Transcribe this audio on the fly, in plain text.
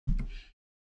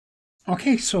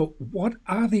Okay, so what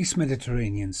are these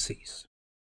Mediterranean seas?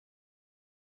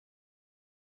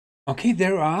 Okay,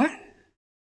 there are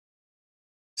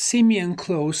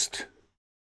semi-enclosed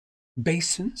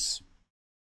basins,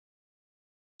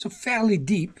 so fairly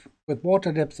deep, with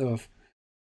water depth of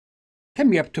can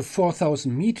be up to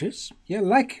 4,000 meters. Yeah,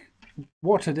 like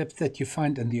water depth that you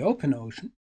find in the open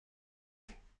ocean.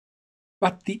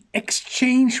 But the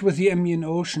exchange with the ambient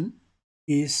ocean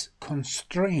is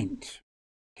constrained,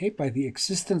 okay, by the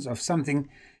existence of something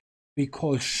we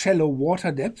call shallow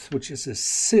water depth, which is a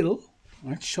sill,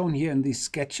 right, shown here in these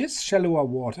sketches, shallower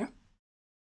water.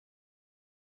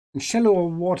 And shallower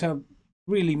water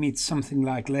really means something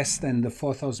like less than the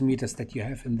 4,000 meters that you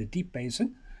have in the deep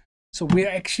basin. So we're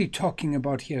actually talking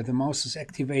about here, the mouse is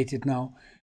activated now,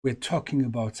 we're talking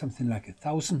about something like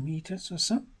 1,000 meters or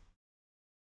so.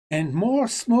 And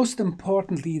most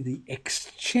importantly, the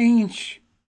exchange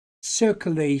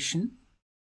circulation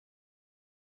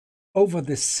over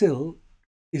the sill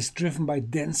is driven by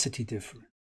density difference.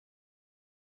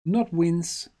 Not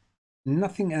winds,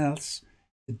 nothing else.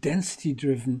 The density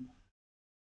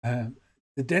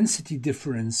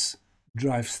difference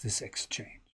drives this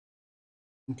exchange.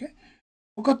 Okay.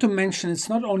 Forgot to mention it's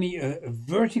not only a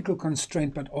vertical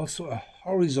constraint but also a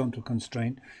horizontal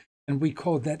constraint, and we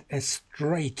call that a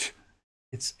strait.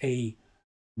 It's a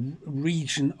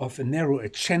region of a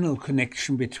channel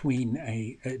connection between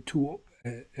two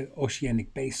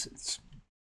oceanic basins.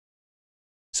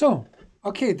 So,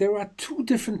 okay, there are two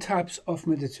different types of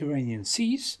Mediterranean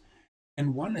seas,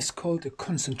 and one is called a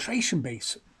concentration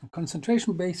basin. A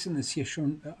concentration basin is here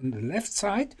shown on the left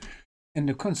side, and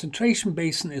the concentration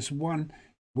basin is one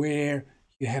where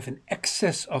you have an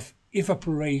excess of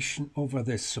evaporation over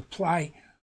the supply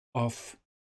of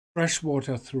fresh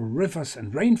water through rivers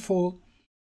and rainfall.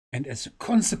 And as a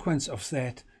consequence of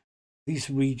that, these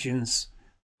regions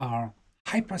are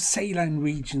hypersaline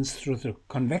regions through the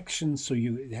convection. So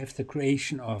you have the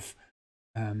creation of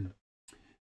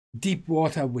deep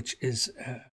water, which is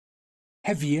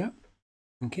heavier,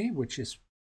 okay, which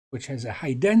has a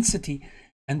high density,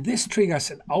 and this triggers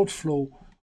an outflow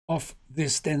of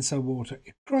this denser water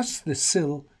across the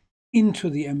sill into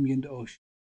the ambient ocean.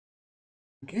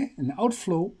 Okay, an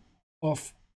outflow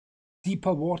of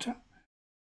deeper water,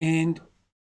 and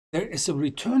there is a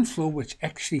return flow which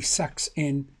actually sucks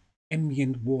in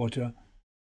ambient water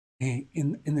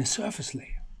in the surface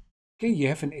layer. Okay, you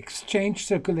have an exchange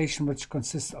circulation which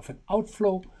consists of an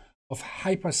outflow of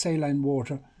hypersaline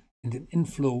water and an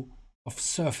inflow of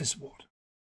surface water.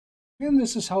 And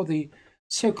this is how the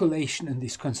circulation in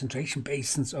these concentration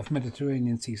basins of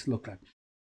Mediterranean seas look like.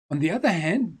 On the other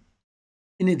hand,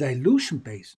 in a dilution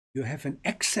basin, you have an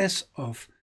excess of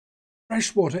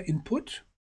freshwater input,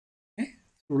 okay,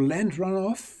 through land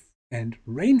runoff and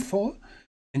rainfall,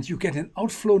 and you get an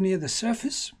outflow near the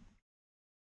surface,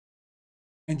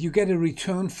 and you get a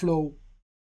return flow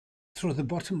through the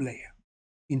bottom layer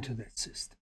into that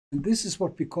system. And this is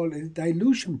what we call a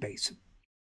dilution basin.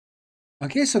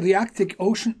 Okay, so the Arctic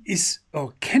Ocean is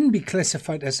or can be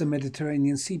classified as a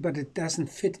Mediterranean Sea, but it doesn't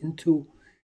fit into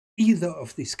either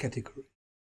of these categories.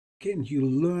 Okay, and you'll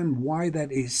learn why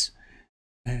that is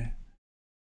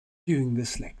during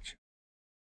this lecture.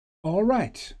 All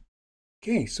right.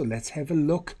 Okay, so let's have a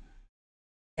look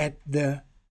at the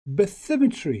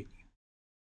bathymetry